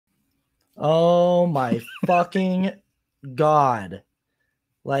Oh my fucking God.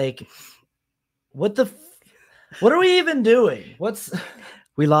 Like, what what are we even doing?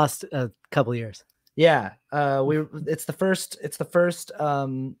 We lost a couple years. Yeah. It's the first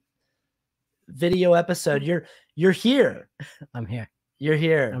video episode. You're here. I'm here. You're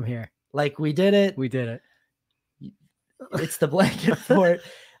here. I'm here. Like, we did it. We did it. It's the blanket fort.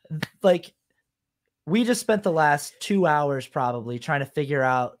 Like, we just spent the last 2 hours probably trying to figure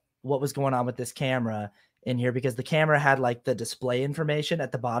out what was going on with this camera in here, because the camera had like the display information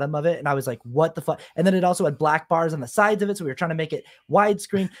at the bottom of it. And I was like, what the fuck? And then it also had black bars on the sides of it. So we were trying to make it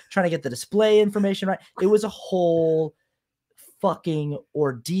widescreen, trying to get the display information right. It was a whole fucking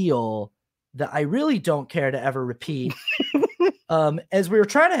ordeal that I really don't care to ever repeat. As we were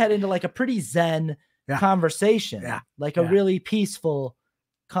trying to head into like a pretty zen conversation, like a really peaceful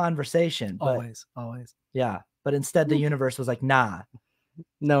conversation. But, always. Yeah. But instead the universe was like, nah.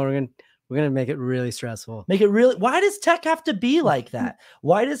 No, we're gonna make it really stressful. Make it really. Why does tech have to be like that?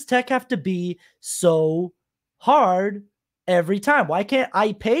 Why does tech have to be so hard every time? Why can't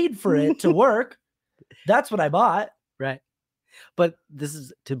I paid for it to work? That's what I bought. Right. But this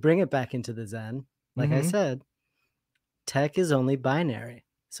is to bring it back into the Zen. Like I said, tech is only binary.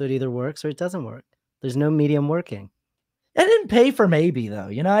 So it either works or it doesn't work. There's no medium working. I didn't pay for maybe though.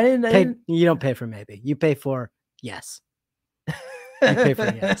 You know, I didn't. You don't pay for maybe. You pay for yes. You pay for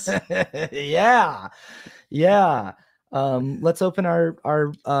yes. Yeah. Let's open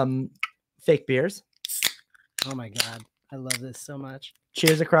our fake beers. Oh my God. I love this so much.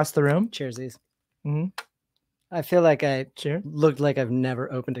 Cheers across the room. Cheersies. Mm-hmm. I feel like I looked like I've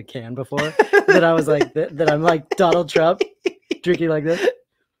never opened a can before. That I was like that I'm like Donald Trump drinking like this.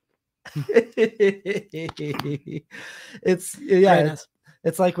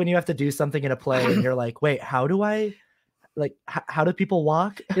 It's like when you have to do something in a play and you're like, wait, how do people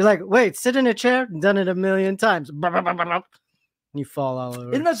walk? You're like, wait, sit in a chair. Done it a million times. You fall all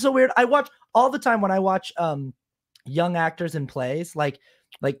over. Isn't that so weird? I watch all the time when I watch young actors in plays, like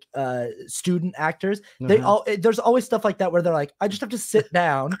student actors. There's always stuff like that where they're like, I just have to sit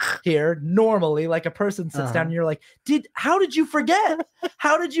down here normally, like a person sits down, and you're like, how did you forget?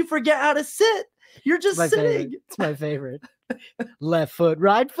 How did you forget how to sit? You're just sitting. It's my favorite. Left foot,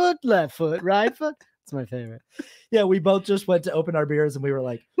 right foot, left foot, right foot. It's my favorite. Yeah, we both just went to open our beers and we were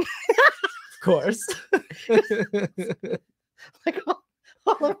like, of course. Like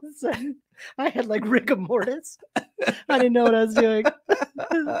all of a sudden, I had like rigor mortis. I didn't know what I was doing.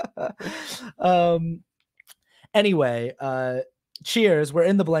 Anyway, cheers. We're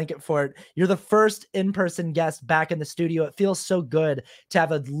in the blanket fort. You're the first in-person guest back in the studio. It feels so good to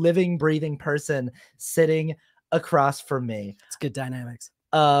have a living, breathing person sitting across from me. It's good dynamics.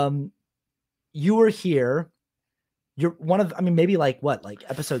 You were here. You're one of, maybe like what, like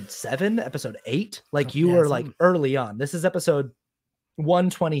episode 7, episode 8? Like you were like early on. This is episode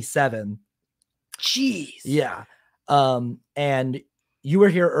 127. Jeez. Yeah. And you were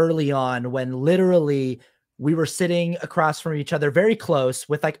here early on when literally we were sitting across from each other very close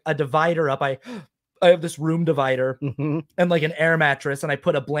with like a divider up. I have this room divider and like an air mattress, and I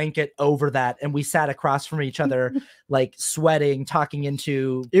put a blanket over that, and we sat across from each other, like sweating, talking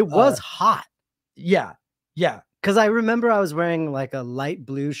into. It was hot. Yeah. Yeah. Because I remember I was wearing like a light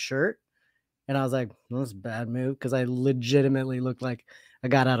blue shirt, and I was like, that's a bad move, because I legitimately looked like I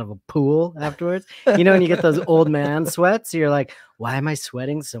got out of a pool afterwards. You know, when you get those old man sweats, you're like, why am I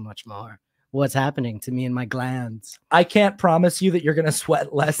sweating so much more? What's happening to me and my glands? I can't promise you that you're going to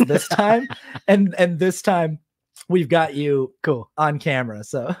sweat less this time. and this time we've got you cool on camera.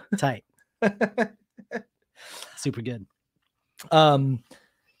 So tight. Super good.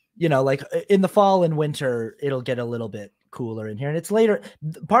 You know, like in the fall and winter, it'll get a little bit cooler in here, and it's later.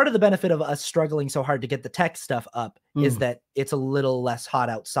 Part of the benefit of us struggling so hard to get the tech stuff up is that it's a little less hot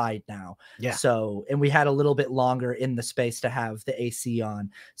outside now. Yeah. So, and we had a little bit longer in the space to have the AC on.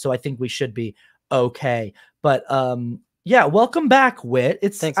 So I think we should be okay. But yeah, welcome back, Whit.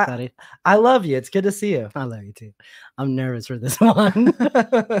 Thanks, buddy. I love you. It's good to see you. I love you too. I'm nervous for this one.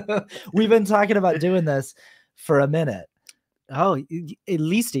 We've been talking about doing this for a minute. Oh, at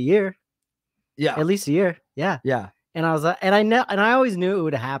least a year. Yeah. At least a year. Yeah. Yeah. And I was like, and I always knew it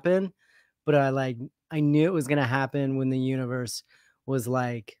would happen, but I knew it was going to happen when the universe was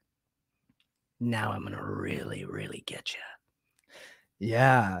like, now I'm going to really, really get you.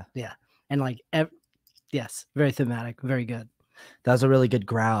 Yeah. Yeah. And like, yes, very thematic. Very good. That was a really good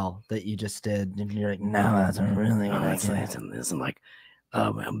growl that you just did. And you're like, no, that's a really good. This is like,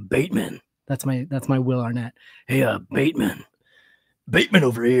 I'm Bateman. That's my Will Arnett. Hey, Bateman. Bateman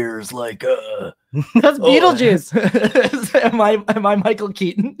over here is like that's Beetlejuice. Am I Michael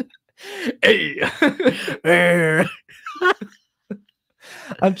Keaton? Hey.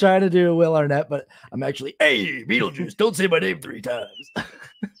 I'm trying to do Will Arnett, but I'm actually, hey, Beetlejuice, don't say my name 3 times.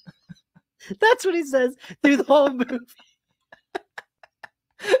 That's what he says through the whole movie.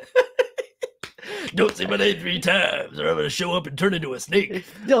 Don't say my name 3 times or I'm going to show up and turn into a snake.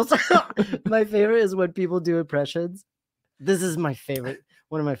 My favorite is when people do impressions. This is my favorite.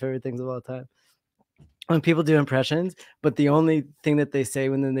 One of my favorite things of all time. When people do impressions, but the only thing that they say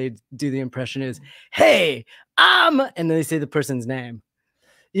when they do the impression is, hey, and then they say the person's name.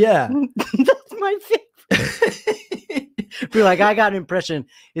 Yeah. That's my favorite. Be like, I got an impression.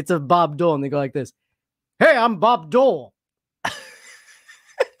 It's of Bob Dole. And they go like this. Hey, I'm Bob Dole.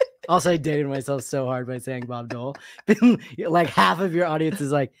 Also, I dated myself so hard by saying Bob Dole. Like half of your audience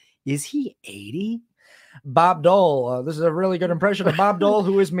is like, is he 80? Bob Dole. This is a really good impression of Bob Dole.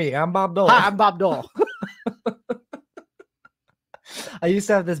 Who is me? I'm Bob Dole. Hi, I'm Bob Dole. I used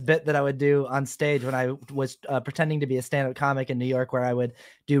to have this bit that I would do on stage when I was pretending to be a stand-up comic in New York, where I would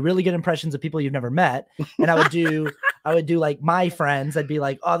do really good impressions of people you've never met. And I would do like my friends. I'd be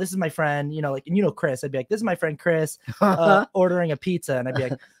like, oh, this is my friend, you know, like, and you know, Chris, I'd be like, this is my friend, Chris, ordering a pizza. And I'd be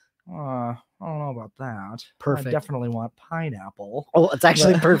like, oh, I don't know about that. Perfect. I definitely want pineapple. Oh, it's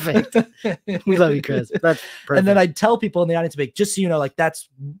actually perfect. We love you, Chris. That's perfect. And then I'd tell people in the audience, like, just so you know, like, that's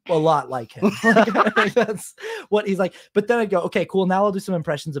a lot like him. Like, that's what he's like. But then I'd go, okay, cool. Now I'll do some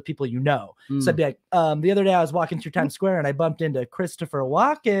impressions of people you know. So I'd be like, the other day I was walking through Times Square and I bumped into Christopher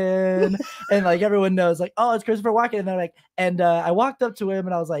Walken. And like everyone knows, like, oh, it's Christopher Walken. And they're like, I walked up to him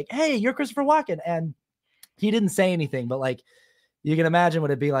and I was like, hey, you're Christopher Walken. And he didn't say anything, but like, you can imagine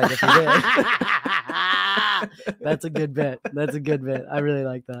what it'd be like if he did. That's a good bit. That's a good bit. I really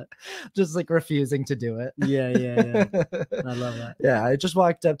like that. Just like refusing to do it. Yeah. I love that. Yeah, I just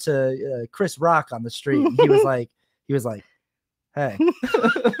walked up to Chris Rock on the street. And he was like, hey.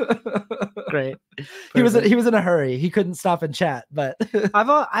 Great. He was in a hurry. He couldn't stop and chat. But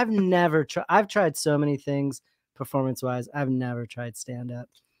I've never tried. I've tried so many things performance wise. I've never tried stand up.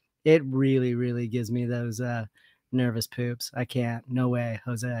 It really, really gives me those nervous poops. I can't. No way,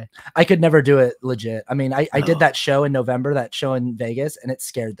 Jose. I could never do it legit. I mean, I did that show in November, that show in Vegas, and it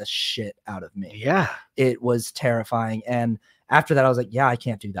scared the shit out of me. Yeah. It was terrifying. And after that, I was like, yeah, I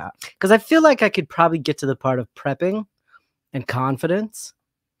can't do that. Because I feel like I could probably get to the part of prepping and confidence.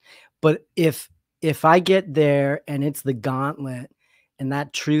 But if I get there and it's the gauntlet and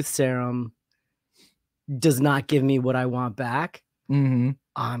that truth serum does not give me what I want back, I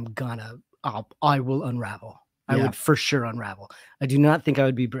will unravel. I would for sure unravel. I do not think I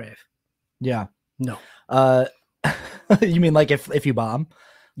would be brave. Yeah. No. You mean like if you bomb?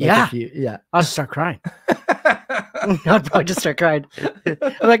 Like yeah. I'll just start crying. I'd probably just start crying.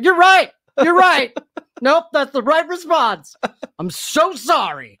 I'm like, you're right. You're right. Nope, that's the right response. I'm so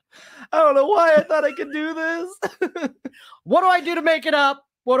sorry. I don't know why I thought I could do this. What do I do to make it up?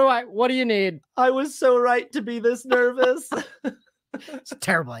 What do you need? I was so right to be this nervous. It's a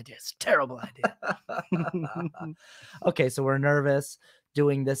terrible idea. It's a terrible idea. Okay, so we're nervous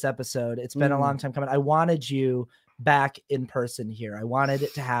doing this episode. It's been a long time coming. I wanted you back in person here. I wanted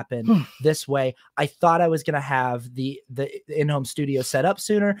it to happen this way. I thought I was going to have the in-home studio set up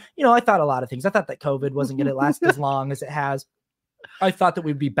sooner. You know, I thought a lot of things. I thought that COVID wasn't going to last as long as it has. I thought that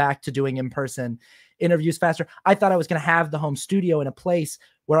we'd be back to doing in-person interviews faster. I thought I was going to have the home studio in a place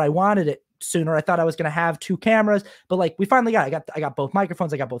where I wanted it sooner. I thought I was going to have 2 cameras, but like we finally I got both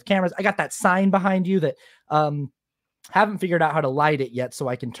microphones. I got both cameras. I got that sign behind you that haven't figured out how to light it yet so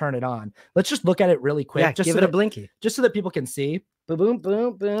I can turn it on. Let's just look at it really quick. Yeah, just give so it a blinky. Just so that people can see. Boom, boom,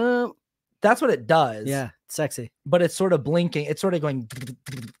 boom, boom. That's what it does. Yeah, sexy. But it's sort of blinking. It's sort of going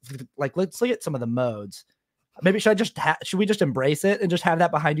like, let's look at some of the modes. Maybe should we just embrace it and just have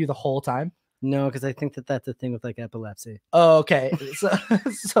that behind you the whole time? No, because I think that's a thing with like epilepsy. Oh, okay.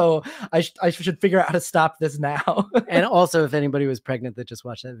 So I should figure out how to stop this now. And also, if anybody was pregnant that just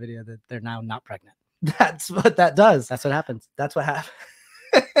watched that video, that they're now not pregnant. That's what that does. That's what happens. That's what happens.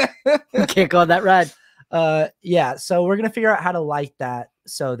 You can't go on that ride. Yeah. So we're gonna figure out how to light that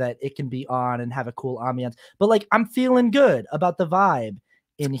so that it can be on and have a cool ambiance. But like, I'm feeling good about the vibe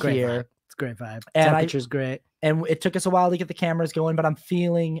in here. It's a great vibe. And Temperature's great. And it took us a while to get the cameras going, but I'm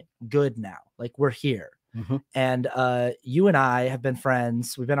feeling good now. Like we're here. And you and I have been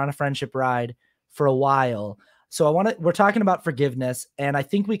friends. We've been on a friendship ride for a while. So we're talking about forgiveness. And I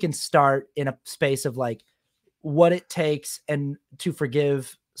think we can start in a space of like what it takes and to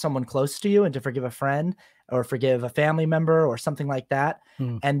forgive someone close to you and to forgive a friend or forgive a family member or something like that.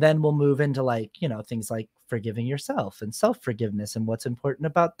 And then we'll move into like, you know, things like forgiving yourself and self-forgiveness and what's important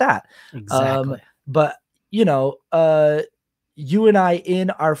about that. Exactly. But you know, you and I in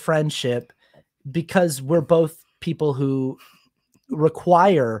our friendship, because we're both people who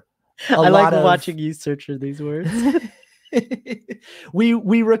require I like watching you search for these words.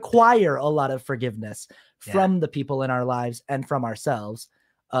 we require a lot of forgiveness from the people in our lives and from ourselves.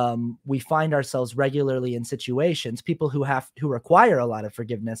 We find ourselves regularly in situations, people who require a lot of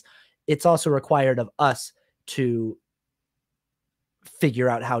forgiveness. It's also required of us to figure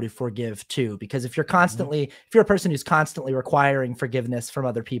out how to forgive too, because if you're a person who's constantly requiring forgiveness from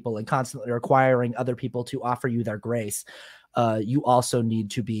other people and constantly requiring other people to offer you their grace, you also need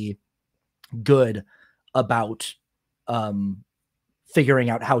to be good about figuring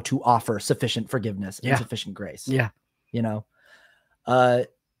out how to offer sufficient forgiveness and sufficient grace. You know, are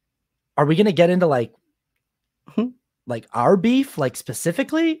we going to get into like our beef, like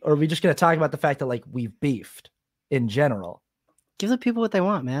specifically, or are we just going to talk about the fact that like we've beefed in general? Give the people what they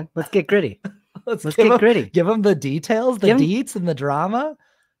want, man. Let's get gritty. Let's get gritty. Give them the details, the deets and the drama.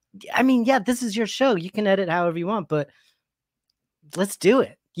 I mean, yeah, this is your show. You can edit however you want, but let's do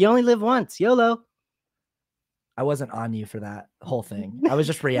it. You only live once. YOLO. I wasn't on you for that whole thing. I was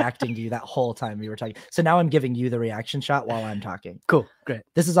just reacting to you that whole time we were talking. So now I'm giving you the reaction shot while I'm talking. Cool. Great.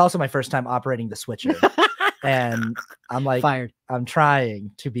 This is also my first time operating the switcher. And I'm like, fired. I'm trying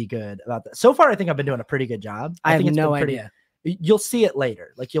to be good about that. So far, I think I've been doing a pretty good job. I think have no idea. You'll see it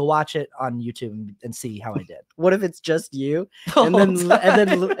later. Like you'll watch it on YouTube and see how I did. What if it's just you? And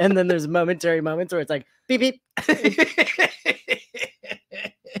then there's momentary moments where it's like beep beep.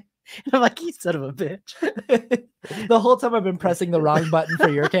 I'm like, you son of a bitch. The whole time I've been pressing the wrong button for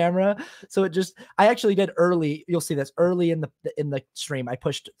your camera. So I actually did early. You'll see this early in the stream. I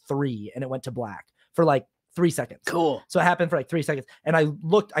pushed 3 and it went to black for like 3 seconds. Cool. So it happened for like 3 seconds. And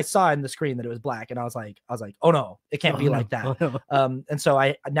I saw in the screen that it was black. And I was like, oh no, it can't be like that. Oh, no. And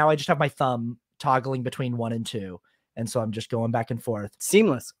so now I just have my thumb toggling between 1 and 2. And so I'm just going back and forth.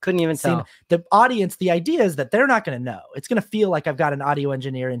 Seamless. Couldn't even tell. The audience, the idea is that they're not going to know. It's going to feel like I've got an audio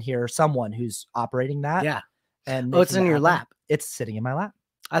engineer in here, someone who's operating that. Yeah. And it's in your lap. It's sitting in my lap.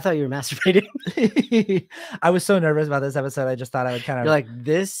 I thought you were masturbating. I was so nervous about this episode. I just thought I would kind of. You're like,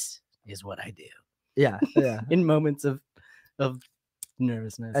 this is what I do. Yeah. Yeah. In moments of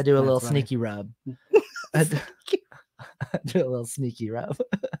nervousness. I do a little sneaky rub. I do a little sneaky rub.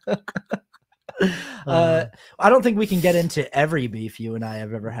 I don't think we can get into every beef you and I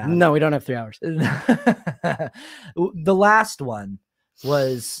have ever had. No, we don't have 3 hours. The last one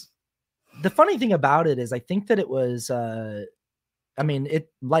was, the funny thing about it is I think that it was I mean,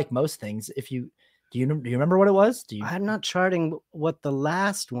 it, like most things, do you remember what it was? I'm not charting what the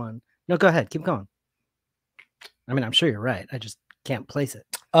last one. No, go ahead, keep going. I mean, I'm sure you're right. I just can't place it.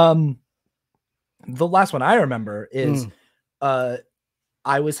 The last one I remember is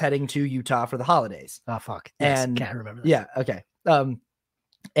I was heading to Utah for the holidays. Oh, fuck. Yes, and can't remember that. Yeah. Okay.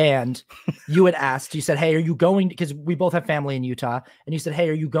 And you had asked, you said, hey, are you going? Because we both have family in Utah. And you said, hey,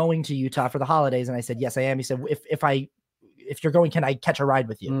 are you going to Utah for the holidays? And I said, yes, I am. You said, if you're going, can I catch a ride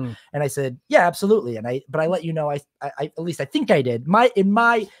with you? And I said, yeah, absolutely. But I let you know, I at least I think I did.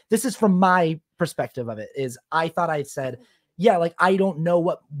 This is from my perspective of it, is I thought I said, yeah, like I don't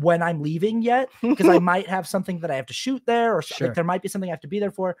know when I'm leaving yet, because I might have something that I have to shoot there, or like there might be something I have to be there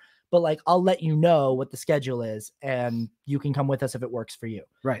for, but like I'll let you know what the schedule is and you can come with us if it works for you.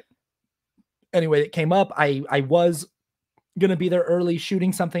 Right. Anyway, it came up. I was gonna be there early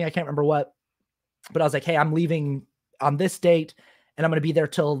shooting something, I can't remember what, but I was like, hey, I'm leaving on this date and I'm gonna be there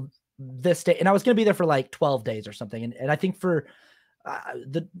till this date, and I was gonna be there for like 12 days or something, and I think for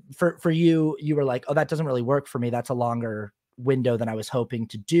you were like, oh, that doesn't really work for me, that's a longer window than I was hoping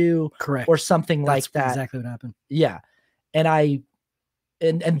to do. Correct. Or something like that. Exactly what happened. Yeah. And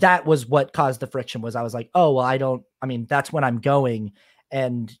and that was what caused the friction. Was I was like, oh, well, that's when I'm going.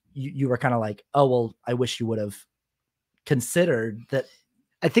 And you were kind of like, oh, well, I wish you would have considered that.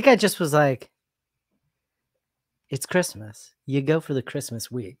 I think I just was like, it's Christmas. You go for the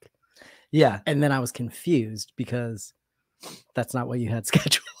Christmas week. Yeah. And then I was confused because that's not what you had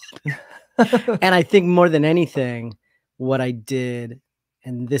scheduled. And I think more than anything, what I did,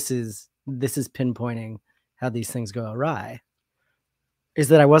 and this is pinpointing how these things go awry, is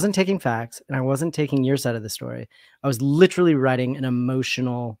that I wasn't taking facts and I wasn't taking your side of the story. I was literally riding an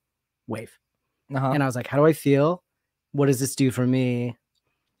emotional wave. And I was like, how do I feel? What does this do for me?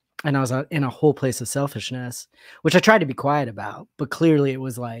 And I was in a whole place of selfishness, which I tried to be quiet about, but clearly it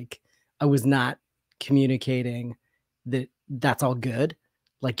was like, I was not communicating that that's all good.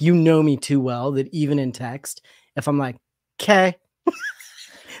 Like, you know me too well that even in text, if I'm like, okay,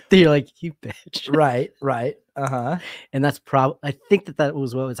 then you're like, you bitch. Right. And that's I think that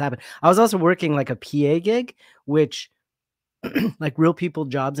was what was happening. I was also working like a PA gig, which like real people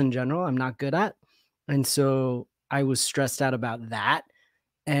jobs in general, I'm not good at. And so I was stressed out about that.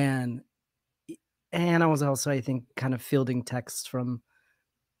 And I was also, I think, kind of fielding texts from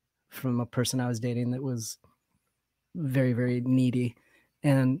a person I was dating that was very, very needy.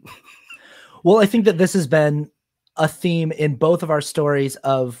 And well, I think that this has been a theme in both of our stories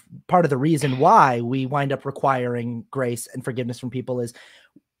of part of the reason why we wind up requiring grace and forgiveness from people is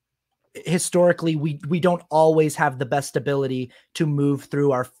historically we don't always have the best ability to move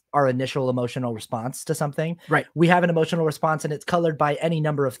through our initial emotional response to something. Right. We have an emotional response and it's colored by any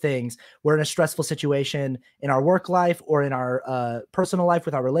number of things. We're in a stressful situation in our work life or in our personal life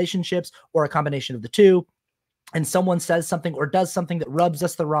with our relationships or a combination of the two. And someone says something or does something that rubs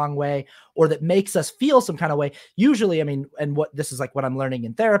us the wrong way or that makes us feel some kind of way. Usually, I mean, and what this is like what I'm learning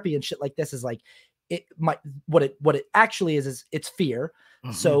in therapy and shit like this is like what it actually is it's fear.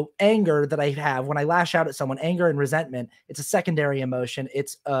 Mm-hmm. So anger that I have when I lash out at someone, anger and resentment, it's a secondary emotion.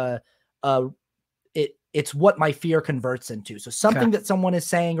 It's it's what my fear converts into. So something that someone is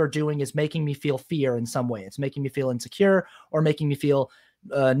saying or doing is making me feel fear in some way. It's making me feel insecure or making me feel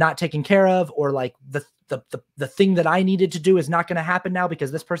not taken care of, or like the thing that I needed to do is not going to happen now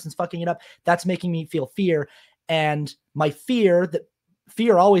because this person's fucking it up. That's making me feel fear. And my fear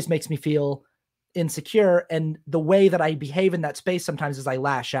always makes me feel insecure. And the way that I behave in that space sometimes is I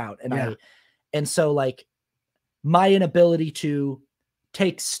lash out. And so like my inability to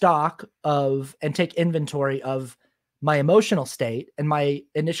take stock of and take inventory of my emotional state and my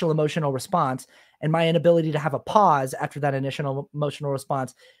initial emotional response and my inability to have a pause after that initial emotional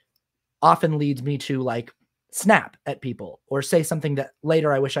response often leads me to like snap at people or say something that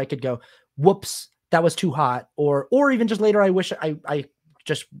later I wish I could go, whoops, that was too hot. Or even just later, I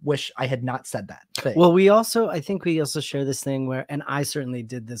just wish I had not said that thing. Well, I think we also share this thing where, and I certainly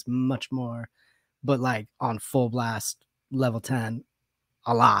did this much more, but like on full blast level 10,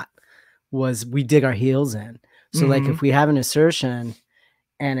 a lot, was we dig our heels in. So like if we have an assertion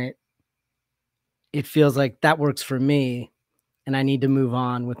and it feels like that works for me and I need to move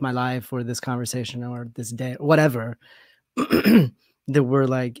on with my life or this conversation or this day, or whatever, that we're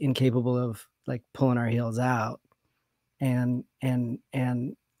like incapable of like pulling our heels out. And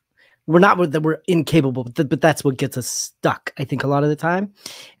we're not that we're incapable, but that's what gets us stuck, I think, a lot of the time.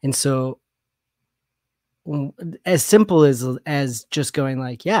 And so as simple as just going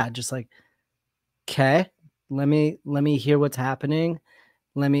like, yeah, just like, okay, let me hear what's happening.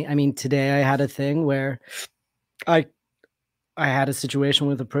 I mean, today I had a thing where I had a situation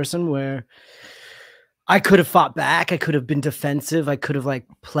with a person where I could have fought back. I could have been defensive. I could have like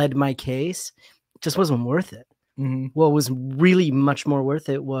pled my case. It just wasn't worth it. What was really much more worth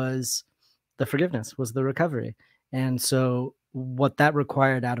it was the forgiveness, was the recovery. And so what that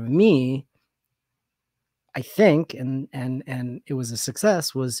required out of me, I think, and it was a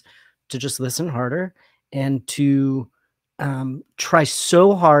success, was to just listen harder and to try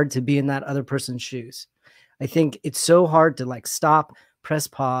so hard to be in that other person's shoes. I think it's so hard to like stop, press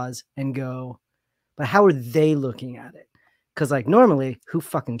pause and go, but how are they looking at it? Because like normally, who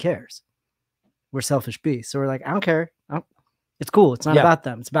fucking cares? We're selfish beasts. So we're like, I don't care. It's cool. It's not about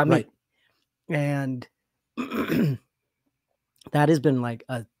them. It's about me. And that has been like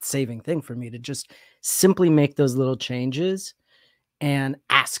a saving thing for me, to just simply make those little changes and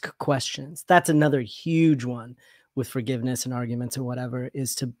ask questions. That's another huge one with forgiveness and arguments and whatever,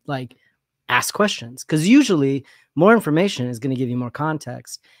 is to like ask questions. Because usually more information is going to give you more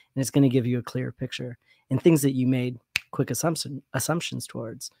context and it's going to give you a clearer picture. And things that you made quick assumptions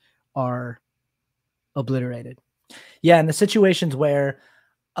towards are obliterated. Yeah, and the situations where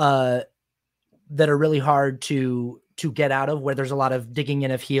that are really hard to get out of, where there's a lot of digging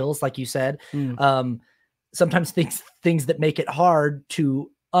in of heels, like you said. Sometimes things that make it hard to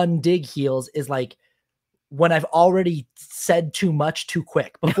undig heels is like when I've already said too much too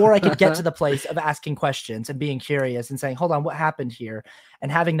quick before I could get to the place of asking questions and being curious and saying, hold on, what happened here? And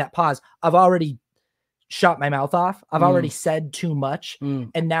having that pause, I've already shot my mouth off. I've already said too much.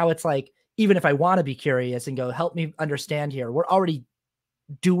 And now it's like, even if I want to be curious and go, help me understand here, we're already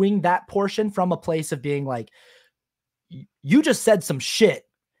doing that portion from a place of being like, you just said some shit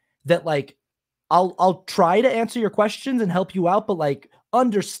that like, I'll try to answer your questions and help you out, but like,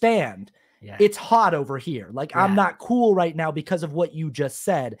 understand it's hot over here. Like I'm not cool right now because of what you just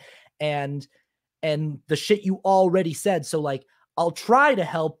said and the shit you already said. So like, I'll try to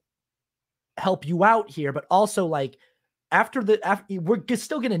help you out here, but also like after we're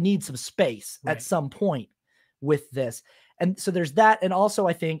still going to need some space at some point with this. And so there's that. And also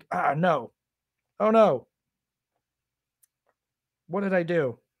I think, oh no, what did I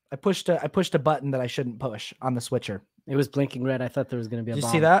do? I pushed a button that I shouldn't push on the switcher. It was blinking red. I thought there was going to be a Did bomb.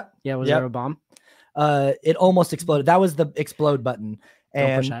 you see that? Yeah, was Yep. there a bomb? It almost exploded. That was the explode button.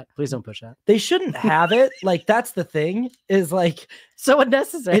 Don't push And that. Please don't push that. they shouldn't have it. Like, that's the thing, is like, So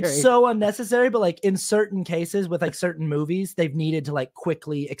unnecessary. it's so unnecessary. But like in certain cases with like certain movies, they've needed to like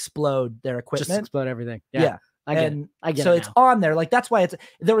quickly explode their equipment. Just explode everything. Yeah. I get it. I get so it it's now. on there. Like, that's why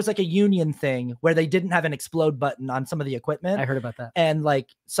there was like a union thing where they didn't have an explode button on some of the equipment. I heard about that. And like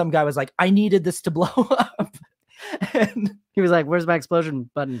some guy was like, I needed this to blow up. And he was like, where's my explosion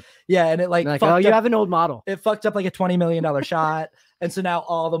button? Yeah. And it like, oh, you have an old model. It fucked up like a $20 million shot. And so now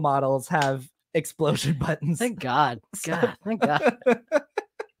all the models have explosion buttons. Thank God. God, thank God.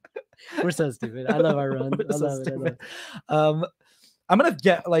 We're so stupid. I love our run. I love it. I'm going to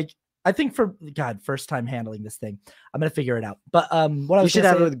get like, I think first time handling this thing, I'm going to figure it out. But what I was should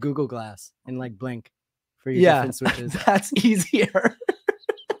have it with Google Glass and like blink for your different switches. That's easier.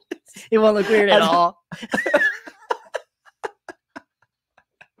 It won't look weird at all.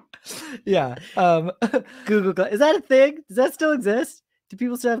 Yeah. Google Glass. Is that a thing? Does that still exist? Do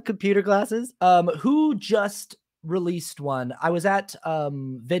people still have computer glasses? Who just released one? I was at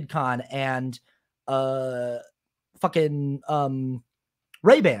VidCon and fucking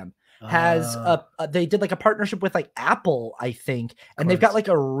Ray-Ban has they did like a partnership with like Apple, I think, and they've got like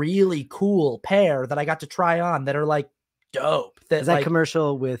a really cool pair that I got to try on that are like dope. Is that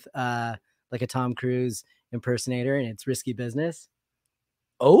commercial with like a Tom Cruise impersonator and it's Risky Business?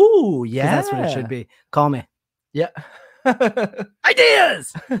 Oh yeah, that's what it should be. Call me. Yeah.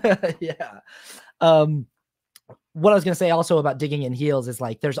 Ideas. Yeah. What I was gonna say also about digging in heels is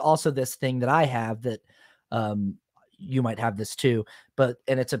like there's also this thing that I have that you might have this too, but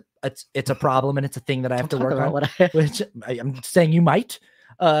it's a problem and it's a thing that I have to work on. Which I'm saying you might,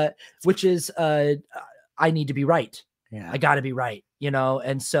 which is I need to be right. Yeah, I got to be right, you know.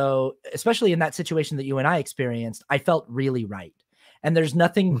 And so, especially in that situation that you and I experienced, I felt really right. And there's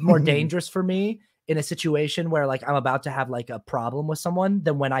nothing more dangerous for me in a situation where like I'm about to have like a problem with someone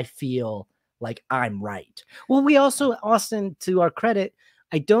than when I feel like I'm right. Well, we also, Austin, to our credit,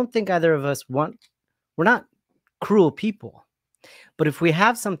 I don't think either of us we're not cruel people, but if we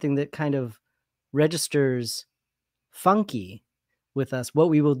have something that kind of registers funky with us, what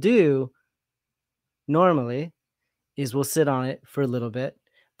we will do normally is we'll sit on it for a little bit,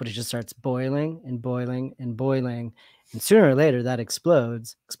 but it just starts boiling and boiling and boiling. And sooner or later that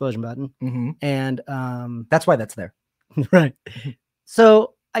explodes, explosion button. Mm-hmm. And that's why that's there. Right.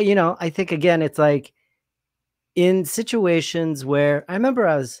 So, I think again, it's like in situations where I remember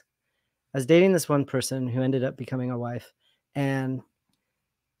I was dating this one person who ended up becoming a wife. And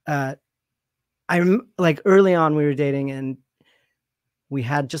I'm like early on we were dating and we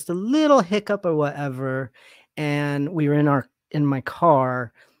had just a little hiccup or whatever. And we were in my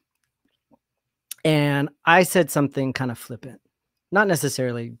car and I said something kind of flippant, not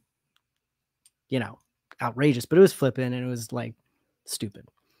necessarily, outrageous, but it was flippant and it was like stupid.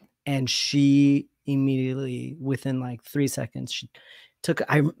 And she immediately, within like 3 seconds, she took,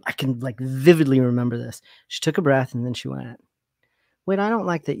 I can like vividly remember this. She took a breath and then she went, wait, I don't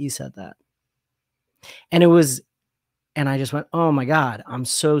like that you said that. And I just went, oh my God, I'm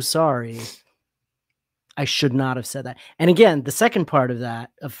so sorry. I should not have said that. And again, the second part of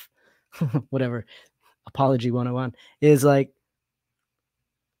that, of whatever, apology 101, is like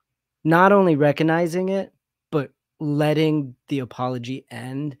not only recognizing it, but letting the apology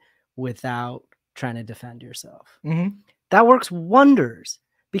end without trying to defend yourself. Mm-hmm. That works wonders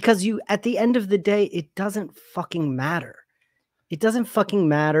because at the end of the day, it doesn't fucking matter. It doesn't fucking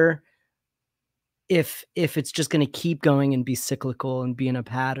matter if it's just going to keep going and be cyclical and be in a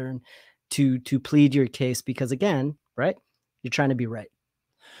pattern to plead your case, because again, right, you're trying to be right.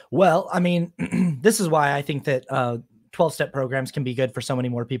 Well, I mean, this is why I think that 12-step programs can be good for so many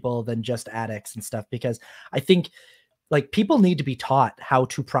more people than just addicts and stuff, because I think like people need to be taught how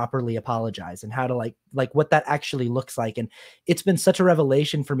to properly apologize and how to like what that actually looks like. And it's been such a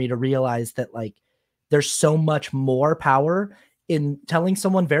revelation for me to realize that like there's so much more power in telling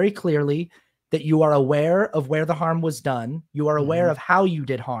someone very clearly that you are aware of where the harm was done. You are aware of how you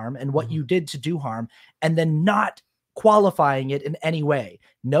did harm and what you did to do harm, and then not qualifying it in any way.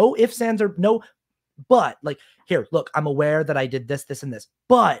 No ifs, ands, or no, but like, here, look, I'm aware that I did this, this, and this,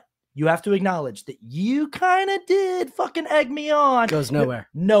 but you have to acknowledge that you kind of did fucking egg me on. Goes nowhere.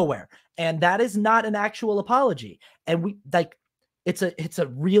 Nowhere. And that is not an actual apology. And we like, it's a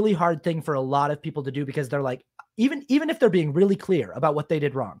really hard thing for a lot of people to do, because they're like, even if they're being really clear about what they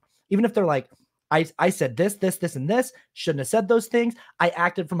did wrong, even if they're like, I said this, this, this, and this, shouldn't have said those things. I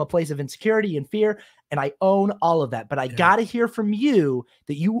acted from a place of insecurity and fear, and I own all of that. But I got to hear from you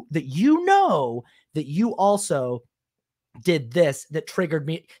that you know that you also did this that triggered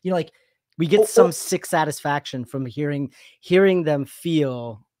me. You know, like we get some sick satisfaction from hearing them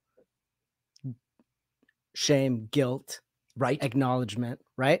feel shame, guilt, right, acknowledgement,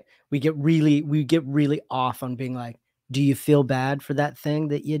 right? We get really off on being like, do you feel bad for that thing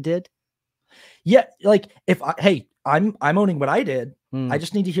that you did? Yeah, like hey, I'm owning what I did. I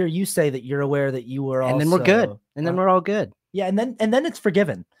just need to hear you say that you're aware that you were, and also, then we're good, and then we're all good. Yeah, and then it's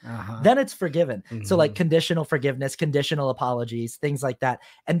forgiven. Then it's forgiven. So like conditional forgiveness, conditional apologies, things like that.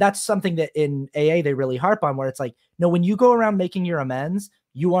 And that's something that in AA they really harp on, where it's like, no, when you go around making your amends,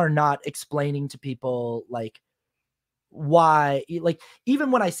 you are not explaining to people like why, like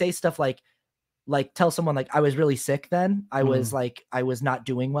even when I say stuff like tell someone like I was really sick then, I was like, I was not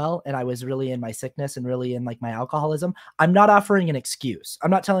doing well and I was really in my sickness and really in like my alcoholism. I'm not offering an excuse.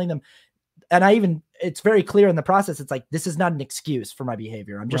 I'm not telling them, and it's very clear in the process. It's like, this is not an excuse for my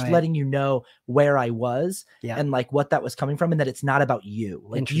behavior. I'm just letting you know where I was and like what that was coming from, and that it's not about you.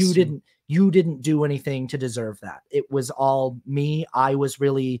 Like you didn't do anything to deserve that. It was all me. I was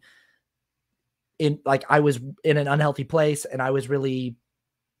really I was in an unhealthy place, and I was really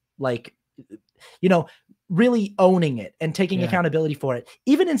like, you know, really owning it and taking accountability for it.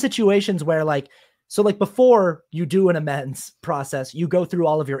 Even in situations where like, so like before you do an amends process, you go through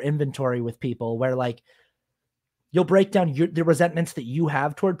all of your inventory with people where like you'll break down the resentments that you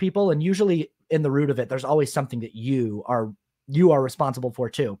have toward people. And usually in the root of it, there's always something that you are responsible for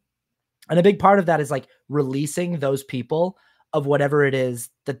too. And a big part of that is like releasing those people of whatever it is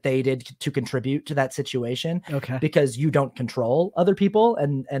that they did to contribute to that situation. Okay. Because you don't control other people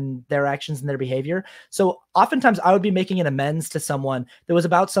and their actions and their behavior. So oftentimes I would be making an amends to someone that was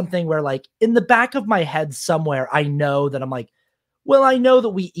about something where like in the back of my head somewhere, I know that I'm like, well, I know that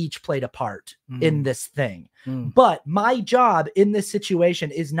we each played a part in this thing, but my job in this situation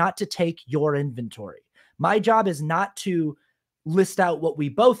is not to take your inventory. My job is not to list out what we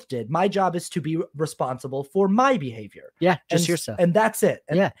both did. My job is to be responsible for my behavior. Yeah, just yourself. And that's it.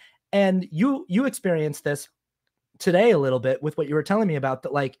 And you experienced this today a little bit with what you were telling me about,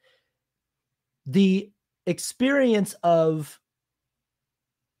 that like the experience of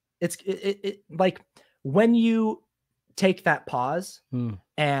it like when you take that pause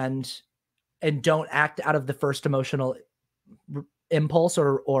and don't act out of the first emotional impulse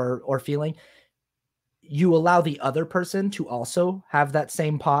or feeling, you allow the other person to also have that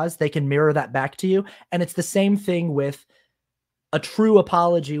same pause. They can mirror that back to you. And it's the same thing with a true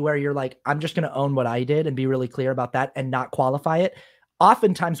apology, where you're like, I'm just going to own what I did and be really clear about that and not qualify it.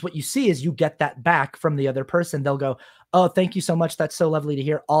 Oftentimes what you see is you get that back from the other person. They'll go, oh, thank you so much. That's so lovely to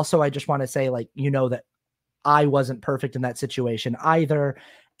hear. Also, I just want to say, like, you know, that I wasn't perfect in that situation either.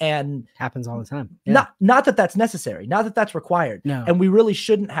 And happens all the time. Not that that's necessary, not that that's required. No. And we really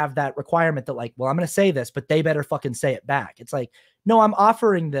shouldn't have that requirement that like, well, I'm going to say this, but they better fucking say it back. It's like, no, I'm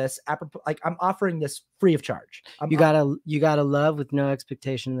offering this, like I'm offering this free of charge. You gotta love with no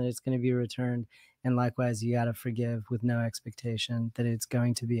expectation that it's going to be returned. And likewise, you got to forgive with no expectation that it's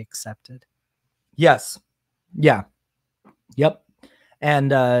going to be accepted. Yes. Yeah. Yep.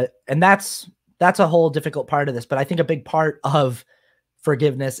 And that's a whole difficult part of this, but I think a big part of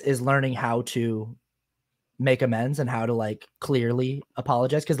forgiveness is learning how to make amends and how to like clearly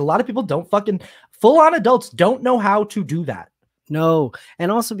apologize. Cause a lot of people don't full on adults don't know how to do that. No.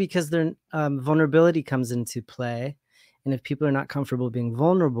 And also because their vulnerability comes into play. And if people are not comfortable being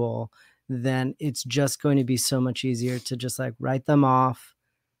vulnerable, then it's just going to be so much easier to just like write them off,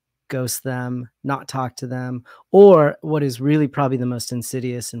 ghost them, not talk to them. Or what is really probably the most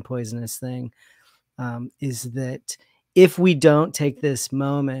insidious and poisonous thing is that if we don't take this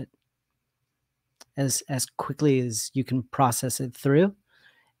moment as quickly as you can process it through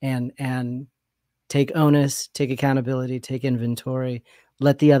and take onus, take accountability, take inventory,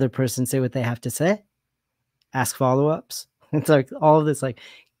 let the other person say what they have to say, ask follow-ups. It's like all of this like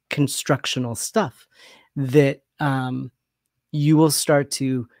constructional stuff that you will start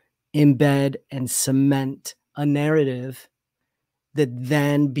to embed and cement a narrative that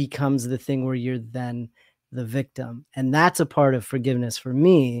then becomes the thing where you're then the victim. And that's a part of forgiveness for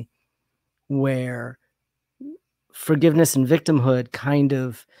me, where forgiveness and victimhood kind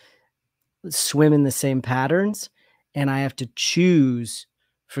of swim in the same patterns. And I have to choose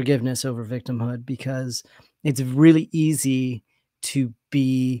forgiveness over victimhood, because it's really easy to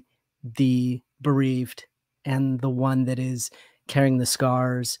be the bereaved and the one that is carrying the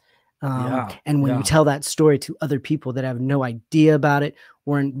scars. And when you tell that story to other people that have no idea about it,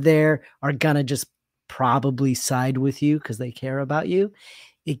 weren't there, are gonna just probably side with you because they care about you,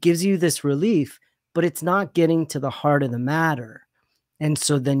 it gives you this relief, but it's not getting to the heart of the matter. And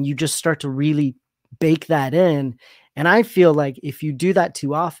so then you just start to really bake that in And I feel like if you do that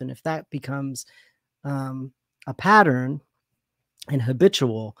too often, if that becomes a pattern and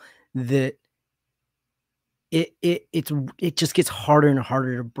habitual, that it just gets harder and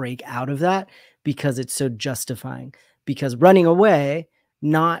harder to break out of that, because it's so justifying. Because running away,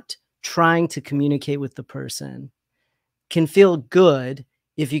 not trying to communicate with the person, can feel good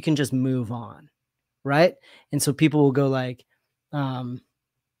if you can just move on, right? And so people will go like,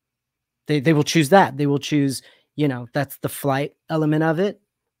 they will choose that. They will choose, you know, that's the flight element of it,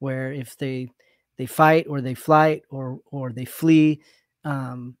 where if they fight or they flight or they flee,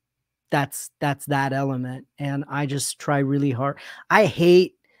 that's that element. And I just try really hard. I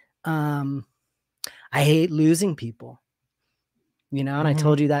hate losing people, you know, and I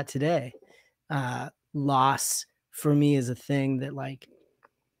told you that today. Loss for me is a thing that like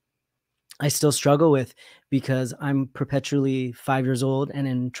I still struggle with, because I'm perpetually 5 years old and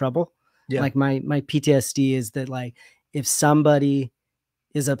in trouble. Yeah. Like my PTSD is that like, if somebody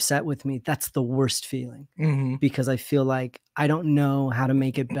is upset with me, that's the worst feeling, because I feel like I don't know how to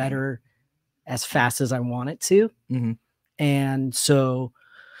make it better as fast as I want it to. And so,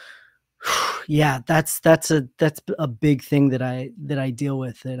 yeah, that's a big thing that I deal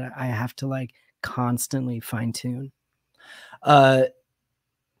with, that I have to like constantly fine tune.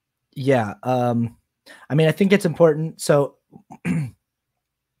 Yeah. I mean, I think it's important. So,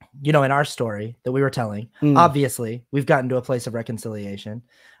 you know, in our story that we were telling, obviously we've gotten to a place of reconciliation.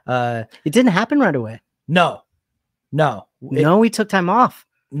 It didn't happen right away. No, we took time off.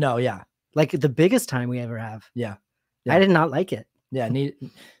 No. Yeah. Like the biggest time we ever have. Yeah. I did not like it. Yeah.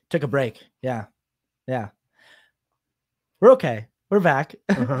 Took a break. Yeah. Yeah. We're okay. We're back.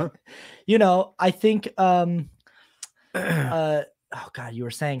 You know, I think, oh God, you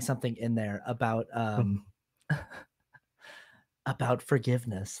were saying something in there about, about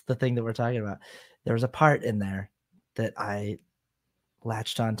forgiveness, the thing that we're talking about. There was a part in there that I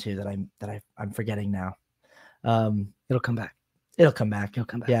latched onto that I'm forgetting now. It'll come back. It'll come back. It'll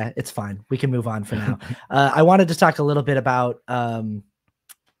come back. Yeah, it's fine. We can move on for now. I wanted to talk a little bit about,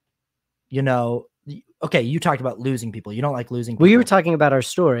 you know, okay, you talked about losing people. You don't like losing people. Well, you were talking about our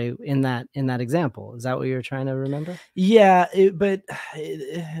story in that example. Is that what you were trying to remember? Yeah,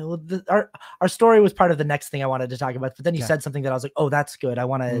 our story was part of the next thing I wanted to talk about. But then you said something that I was like, oh, that's good. I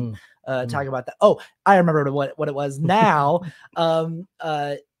want to talk about that. Oh, I remember what it was now.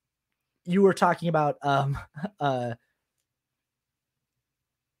 You were talking about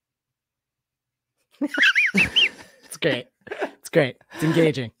It's great. It's great. It's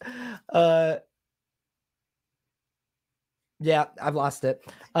engaging. Yeah, I've lost it.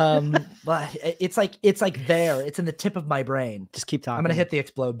 But it's like there. It's in the tip of my brain. Just keep talking. I'm gonna hit the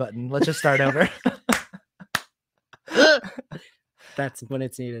explode button. Let's just start over. That's when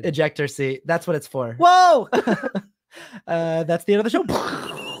it's needed. Ejector seat. That's what it's for. Whoa! That's the end of the show.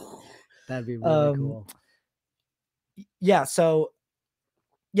 That'd be really cool. Yeah. So,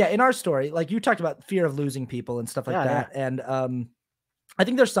 yeah, in our story, like you talked about fear of losing people and stuff like that, and I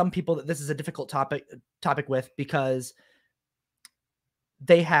think there's some people that this is a difficult topic with, because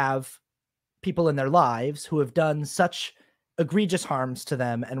they have people in their lives who have done such egregious harms to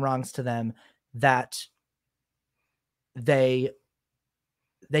them and wrongs to them that they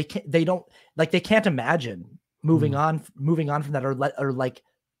can't imagine moving on from that, or like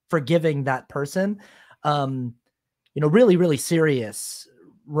forgiving that person. You know, really, really serious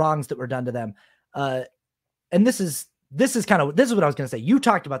wrongs that were done to them. And this is what I was going to say. You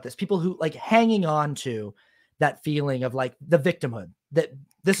talked about this, people who like hanging on to that feeling of like the victimhood, that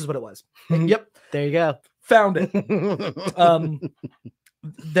this is what it was. Yep. There you go. Found it.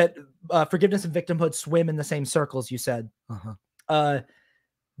 That forgiveness and victimhood swim in the same circles, you said.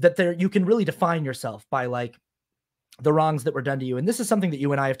 That you can really define yourself by like the wrongs that were done to you. And this is something that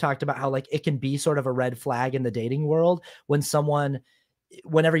you and I have talked about, how like it can be sort of a red flag in the dating world when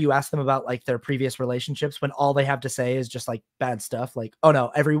whenever you ask them about like their previous relationships, when all they have to say is just like bad stuff, like, oh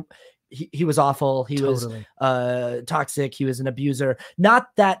no, he was awful. He totally was toxic. He was an abuser.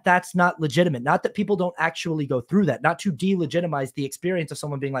 Not that that's not legitimate. Not that people don't actually go through that, not to delegitimize the experience of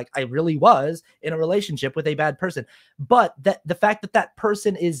someone being like, I really was in a relationship with a bad person. But that the fact that that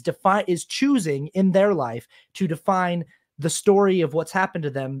person is choosing in their life to define the story of what's happened to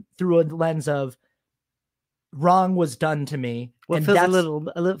them through a lens of wrong was done to me. Well, it feels a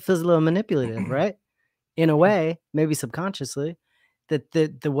little manipulative, right? In a way, maybe subconsciously.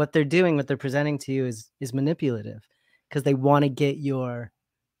 That what they're doing, what they're presenting to you is manipulative, because they want to get your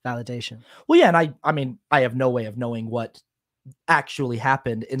validation. Well, yeah, and I mean, I have no way of knowing what actually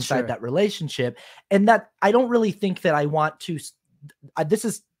happened inside that relationship, and that I don't really think that I want to. This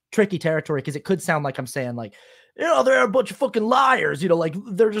is tricky territory, because it could sound like I'm saying like they're a bunch of fucking liars, like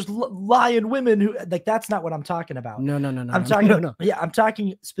they're just lying women who, like, that's not what I'm talking about. No. I'm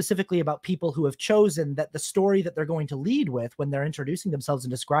talking specifically about people who have chosen that the story that they're going to lead with when they're introducing themselves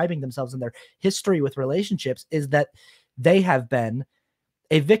and describing themselves and their history with relationships is that they have been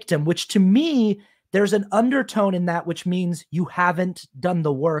a victim, which to me, there's an undertone in that, which means you haven't done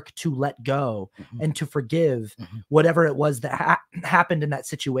the work to let go and to forgive whatever it was that happened in that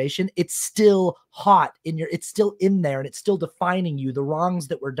situation. It's still hot it's still in there, and it's still defining you, the wrongs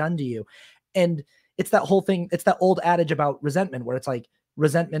that were done to you. And it's that whole thing. It's that old adage about resentment, where it's like,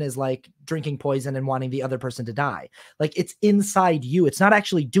 resentment is like drinking poison and wanting the other person to die. Like, it's inside you. It's not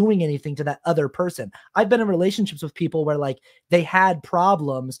actually doing anything to that other person. I've been in relationships with people where, like, they had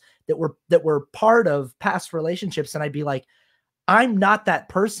problems that were part of past relationships. And I'd be like, I'm not that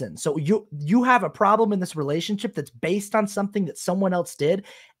person. So you have a problem in this relationship that's based on something that someone else did.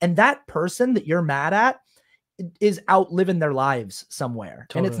 And that person that you're mad at is out living their lives somewhere.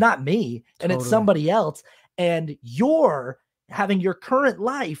 Totally. And it's not me, and it's somebody else. And you're having your current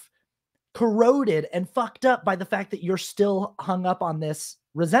life corroded and fucked up by the fact that you're still hung up on this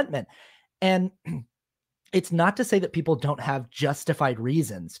resentment. And it's not to say that people don't have justified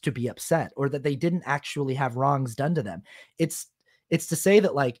reasons to be upset, or that they didn't actually have wrongs done to them. It's to say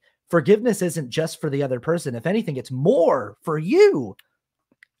that, like, forgiveness isn't just for the other person. If anything, it's more for you.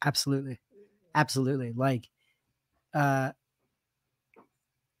 Absolutely. Like, I'm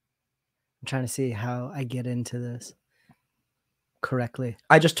trying to see how I get into this correctly.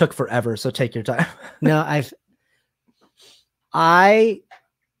 I just took forever, so take your time. No,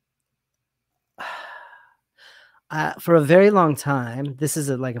 for a very long time, this is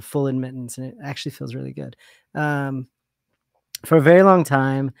like a full admittance, and it actually feels really good. For a very long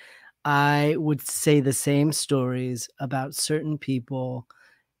time, I would say the same stories about certain people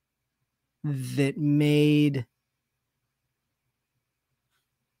that made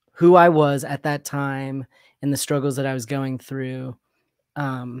who I was at that time and the struggles that I was going through,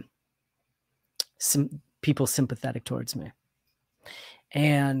 some people sympathetic towards me.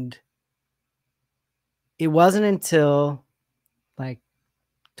 And it wasn't until like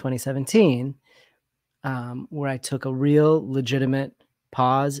 2017 where I took a real legitimate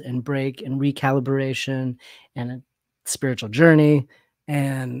pause and break and recalibration and a spiritual journey,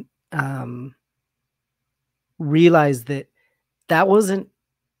 and realized that that wasn't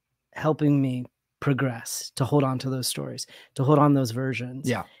helping me progress, to hold on to those stories, to hold on those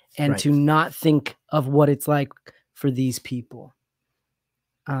versions, and to not think of what it's like for these people.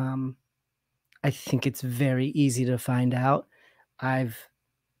 I think it's very easy to find out. I've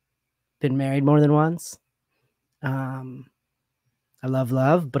been married more than once. I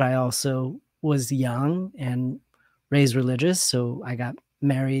love, but I also was young and raised religious, so I got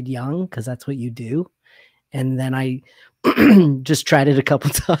married young because that's what you do. And then I just tried it a couple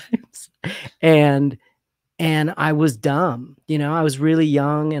times, and I was dumb. I was really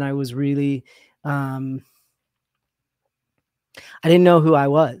young, and I was really I didn't know who I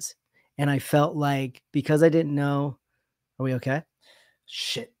was, and I felt like because I didn't know. Are we okay?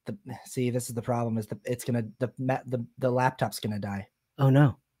 Shit. See, this is the problem. Is the laptop's gonna die. Oh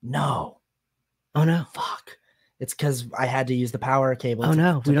no! No! Oh no! Fuck! It's because I had to use the power cable. Oh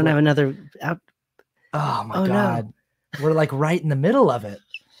no! We don't have another out. Oh my god! No. We're like right in the middle of it.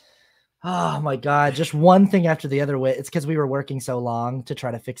 Oh my god! Just one thing after the other. It's because we were working so long to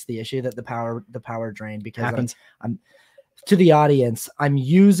try to fix the issue that the power drained. Because happens. I'm to the audience, I'm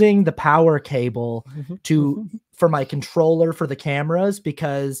using the power cable for my controller for the cameras,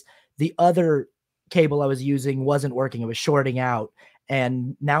 because the other cable I was using wasn't working. It was shorting out.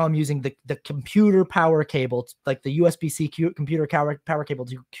 And now I'm using the computer power cable, like the USB-C computer power cable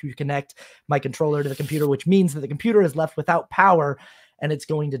to connect my controller to the computer, which means that the computer is left without power and it's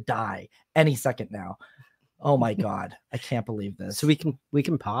going to die any second now. Oh my God. I can't believe this. So we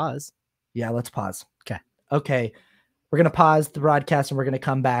can pause. Yeah, let's pause. Okay. We're going to pause the broadcast and we're going to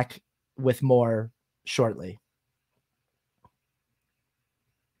come back with more shortly.